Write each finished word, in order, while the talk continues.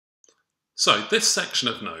So this section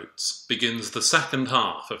of notes begins the second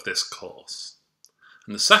half of this course.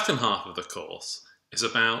 And the second half of the course is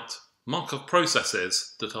about Markov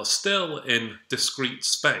processes that are still in discrete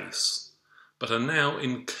space, but are now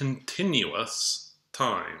in continuous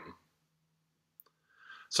time.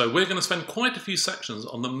 So we're going to spend quite a few sections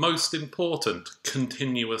on the most important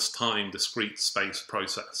continuous time discrete space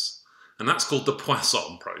process, and that's called the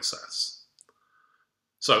Poisson process.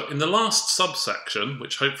 So in the last subsection,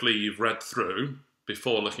 which hopefully you've read through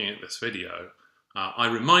before looking at this video, I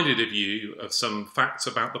reminded you of some facts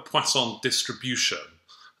about the Poisson distribution.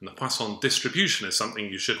 And the Poisson distribution is something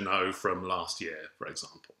you should know from last year, for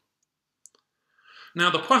example.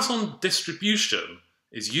 Now, the Poisson distribution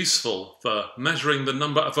is useful for measuring the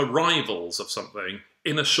number of arrivals of something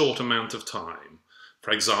in a short amount of time.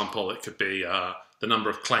 For example, it could be the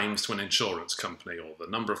number of claims to an insurance company or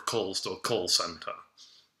the number of calls to a call centre.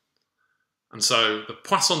 And so the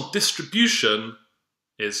Poisson distribution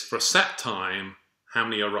is for a set time, how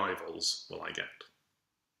many arrivals will I get?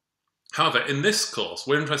 However, in this course,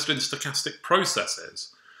 we're interested in stochastic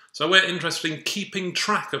processes. So we're interested in keeping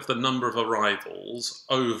track of the number of arrivals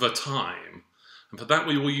over time. And for that,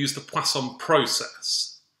 we will use the Poisson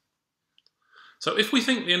process. So if we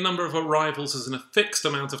think the number of arrivals as in a fixed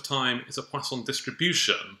amount of time is a Poisson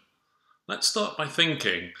distribution, let's start by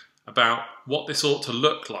thinking about what this ought to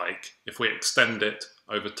look like if we extend it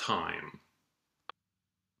over time.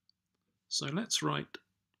 So let's write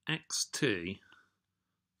xt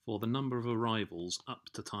for the number of arrivals up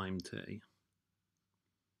to time t.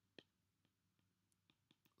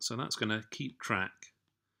 So that's going to keep track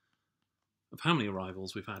of how many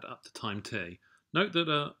arrivals we've had up to time t. Note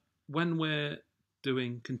that when we're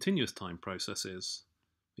doing continuous time processes,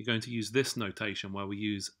 we're going to use this notation where we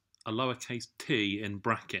use a lowercase t in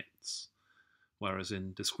brackets, whereas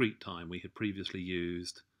in discrete time we had previously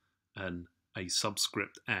used a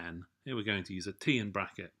subscript n. Here we're going to use a t in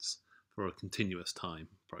brackets for a continuous time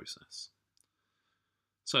process.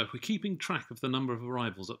 So if we're keeping track of the number of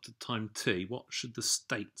arrivals up to time t, what should the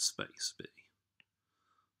state space be?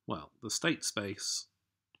 Well, the state space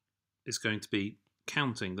is going to be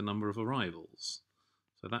counting the number of arrivals.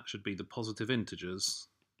 So that should be the positive integers,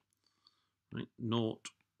 right? 0,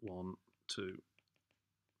 1, 2.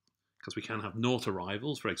 Because we can have naught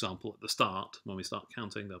arrivals, for example, at the start. When we start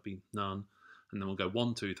counting, there'll be none. And then we'll go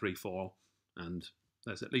 1, 2, 3, 4. And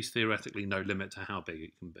there's at least theoretically no limit to how big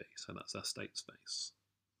it can be. So that's our state space.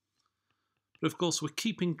 But of course, we're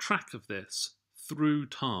keeping track of this through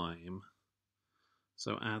time.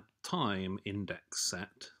 So our time index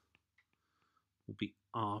set will be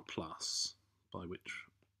R plus, by which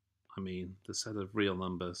I mean the set of real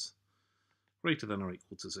numbers greater than or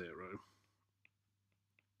equal to 0.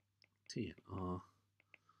 T in R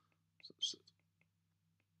such that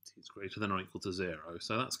T is greater than or equal to 0.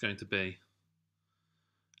 So that's going to be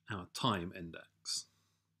our time index.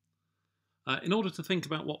 In order to think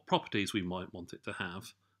about what properties we might want it to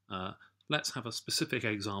have, let's have a specific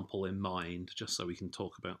example in mind, just so we can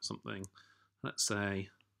talk about something. Let's say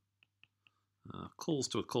calls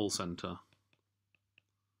to a call centre.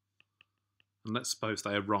 And let's suppose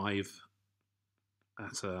they arrive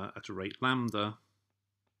at a rate lambda.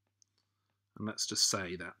 And let's just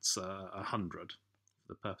say that's 100 for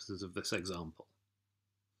the purposes of this example.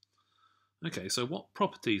 Okay, so what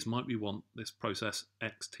properties might we want this process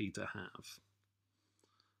xt to have?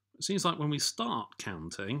 It seems like when we start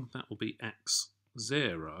counting, that will be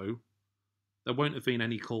x0. There won't have been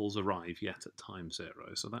any calls arrive yet at time 0,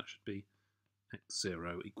 so that should be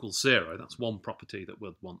x0 equals 0. That's one property that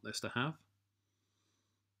we'd want this to have.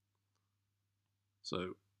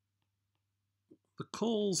 So the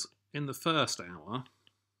calls in the first hour,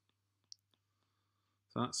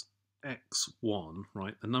 so that's x1,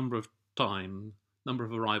 right? The number of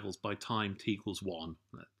arrivals by time t equals 1.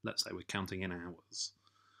 Let's say we're counting in hours.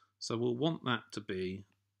 So we'll want that to be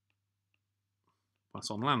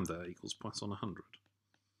Poisson lambda equals Poisson 100.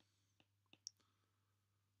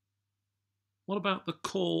 What about the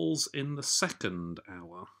calls in the second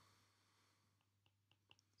hour?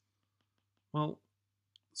 Well,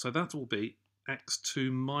 so that will be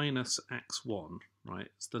x2 minus x1, right?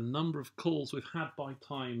 It's the number of calls we've had by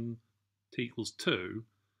time t equals 2,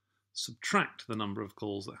 subtract the number of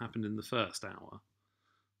calls that happened in the first hour.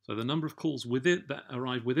 So the number of calls that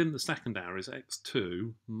arrive within the second hour is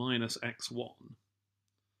x2 minus x1.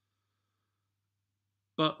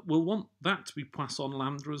 But we'll want that to be Poisson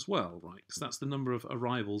lambda as well, right? Because that's the number of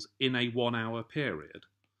arrivals in a 1 hour period.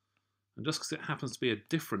 And just because it happens to be a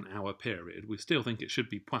different hour period, we still think it should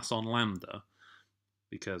be Poisson lambda,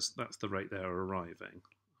 because that's the rate they're arriving.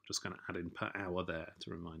 I'm just going to add in per hour there to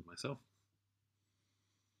remind myself.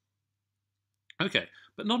 Okay,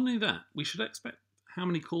 but not only that, we should expect how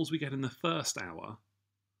many calls we get in the first hour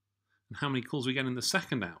and how many calls we get in the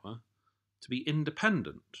second hour to be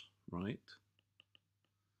independent, right?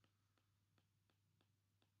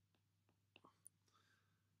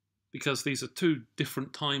 Because these are two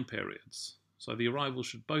different time periods. So the arrivals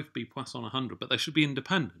should both be Poisson 100, but they should be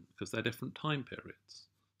independent because they're different time periods.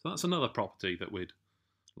 So that's another property that we'd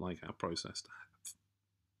like our process to have.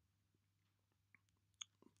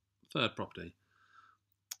 Third property.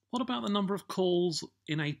 What about the number of calls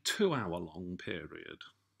in a 2-hour-long period?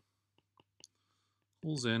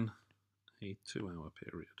 Calls in a 2-hour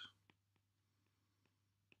period.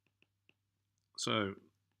 So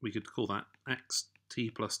we could call that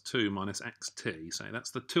xt plus 2 minus xt. So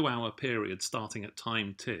that's the 2-hour period starting at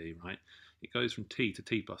time t, right? It goes from t to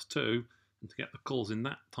t plus 2, and to get the calls in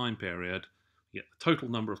that time period, you get the total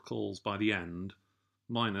number of calls by the end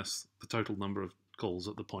minus the total number of calls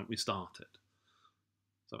at the point we started.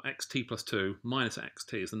 So xt plus 2 minus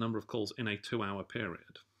xt is the number of calls in a 2-hour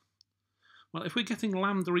period. Well, if we're getting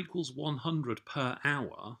lambda equals 100 per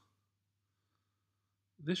hour,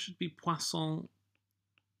 this should be Poisson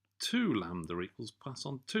 2 lambda equals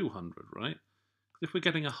Poisson 200, right? If we're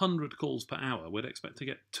getting 100 calls per hour, we'd expect to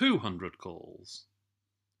get 200 calls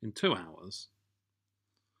in 2 hours.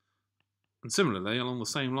 And similarly, along the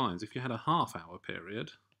same lines, if you had a half-hour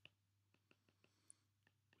period,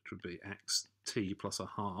 which would be xt plus a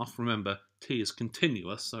half, remember, t is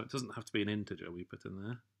continuous, so it doesn't have to be an integer we put in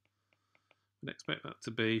there. We'd expect that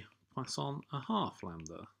to be Poisson a half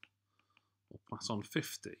lambda, or Poisson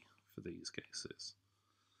 50 for these cases.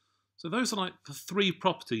 So those are like the three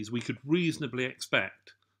properties we could reasonably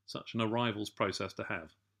expect such an arrivals process to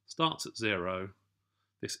have. Starts at 0,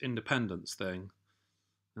 this independence thing,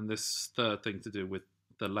 and this third thing to do with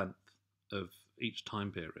the length of each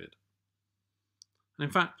time period. And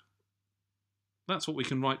in fact, that's what we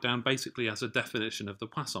can write down basically as a definition of the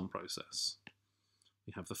Poisson process.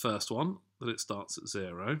 We have the first one, that it starts at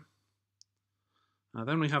 0.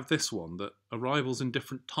 Then we have this one, that arrivals in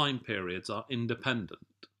different time periods are independent.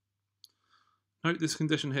 Note this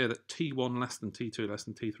condition here that t1 less than t2 less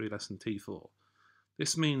than t3 less than t4.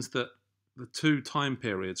 This means that the two time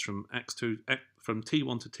periods from from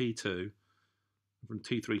t1 to t2 and from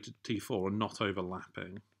t3 to t4 are not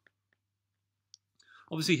overlapping.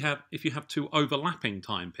 Obviously, if you have two overlapping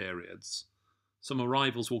time periods, some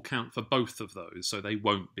arrivals will count for both of those, so they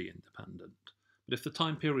won't be independent. But if the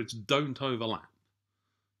time periods don't overlap,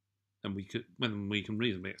 then we can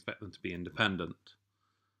reasonably expect them to be independent.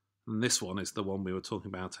 And this one is the one we were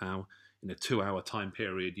talking about, how in a 2-hour time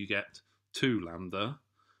period you get 2 lambda.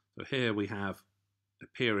 So here we have a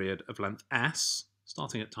period of length s,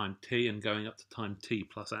 starting at time t and going up to time t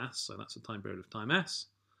plus s, so that's a time period of time s.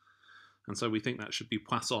 And so we think that should be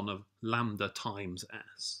Poisson of lambda times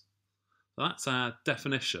s. So that's our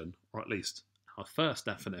definition, or at least our first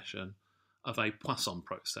definition, of a Poisson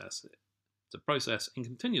process. It's a process in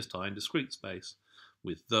continuous time, discrete space,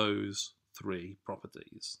 with those three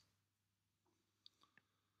properties.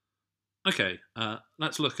 Okay,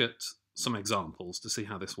 let's look at some examples to see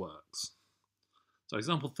how this works. So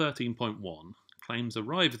example 13.1 claims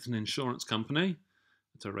arrive at an insurance company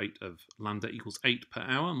at a rate of lambda equals 8 per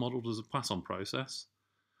hour, modelled as a Poisson process.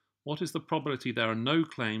 What is the probability there are no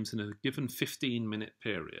claims in a given 15-minute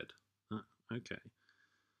period? Okay.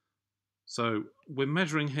 So we're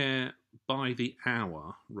measuring here by the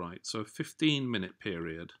hour, right? So a 15-minute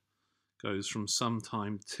period goes from some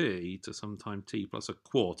time t to some time t plus a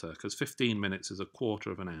quarter, because 15 minutes is a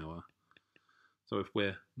quarter of an hour. So if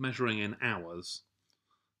we're measuring in hours,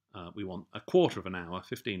 we want a quarter of an hour,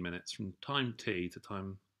 15 minutes, from time t to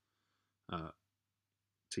time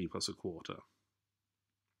t plus a quarter.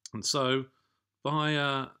 And so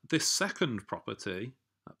by this second property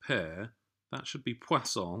up here, that should be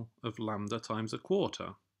Poisson of lambda times a quarter.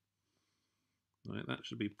 Right, that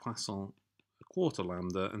should be Poisson a quarter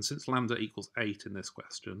lambda, and since lambda equals 8 in this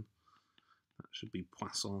question, that should be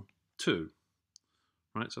Poisson 2.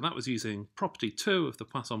 Right, so that was using property 2 of the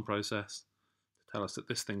Poisson process to tell us that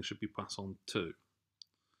this thing should be Poisson 2.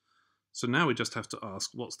 So now we just have to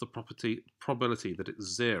ask, what's the probability that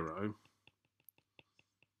it's 0?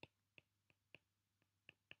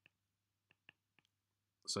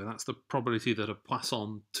 So that's the probability that a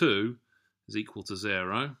Poisson 2 is equal to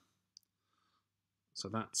 0. So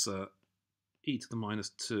that's e to the minus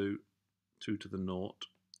 2, 2 to the 0 over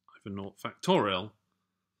 0 factorial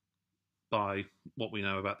by what we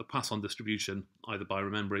know about the Poisson distribution, either by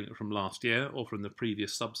remembering it from last year or from the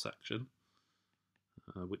previous subsection,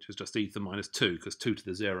 which is just e to the minus 2, because 2 to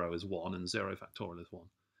the 0 is 1 and 0 factorial is 1.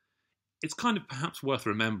 it's kind of perhaps worth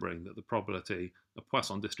remembering that the probability of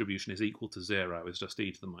Poisson distribution is equal to 0 is just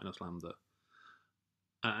e to the minus lambda.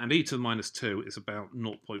 And e to the minus 2 is about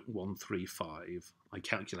 0.135. I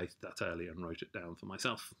calculated that earlier and wrote it down for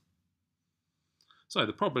myself. So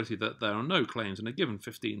the probability that there are no claims in a given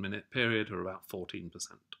 15-minute period are about 14%.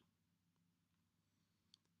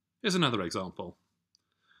 Here's another example.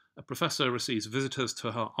 A professor receives visitors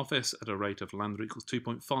to her office at a rate of lambda equals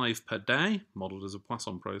 2.5 per day, modelled as a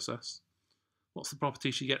Poisson process. What's the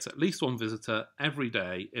probability she gets at least one visitor every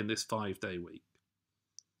day in this 5-day week?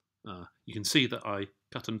 You can see that I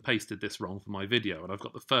cut and pasted this wrong for my video, and I've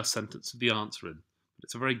got the first sentence of the answer in. But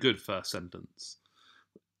it's a very good first sentence,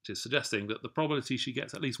 which is suggesting that the probability she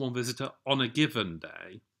gets at least one visitor on a given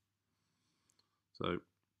day. So,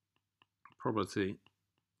 probability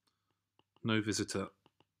no visitor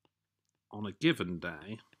on a given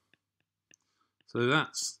day. So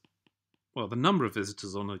that's, well, the number of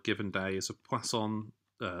visitors on a given day is a Poisson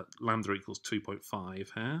lambda equals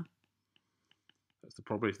 2.5 here. That's the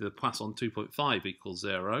probability that Poisson 2.5 equals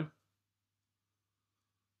 0.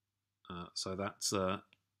 So that's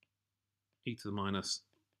e to the minus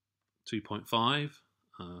 2.5,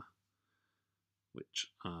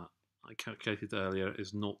 which I calculated earlier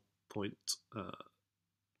is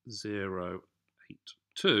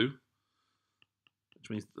 0.082, which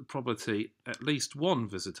means the probability at least one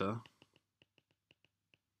visitor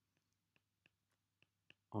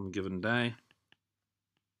on a given day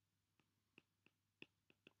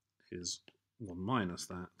is 1 minus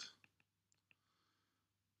that,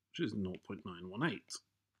 which is 0.918.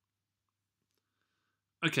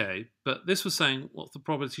 Okay, but this was saying what's the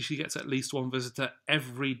probability she gets at least one visitor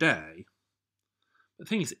every day. The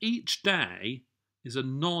thing is, each day is a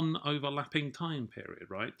non-overlapping time period,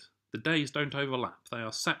 right? The days don't overlap, they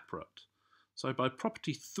are separate. So by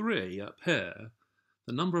property 3 up here,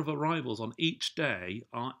 the number of arrivals on each day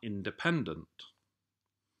are independent.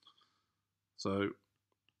 So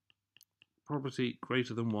probability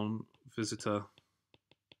greater than one visitor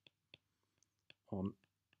on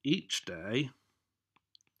each day,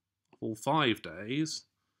 all 5 days,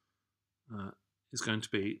 is going to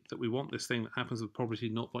be that we want this thing that happens with probability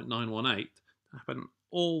 0.918 to happen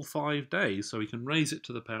all 5 days, so we can raise it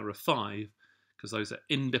to the power of 5 because those are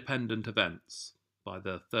independent events by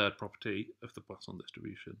the third property of the Poisson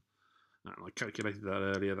distribution. And I calculated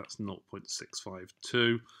that earlier, that's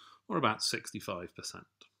 0.652, or about 65%.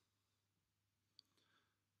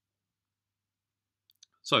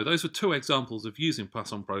 So those were 2 examples of using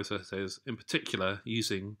Poisson processes, in particular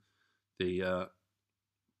using the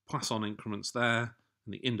Poisson increments there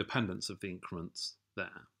and the independence of the increments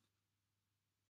there.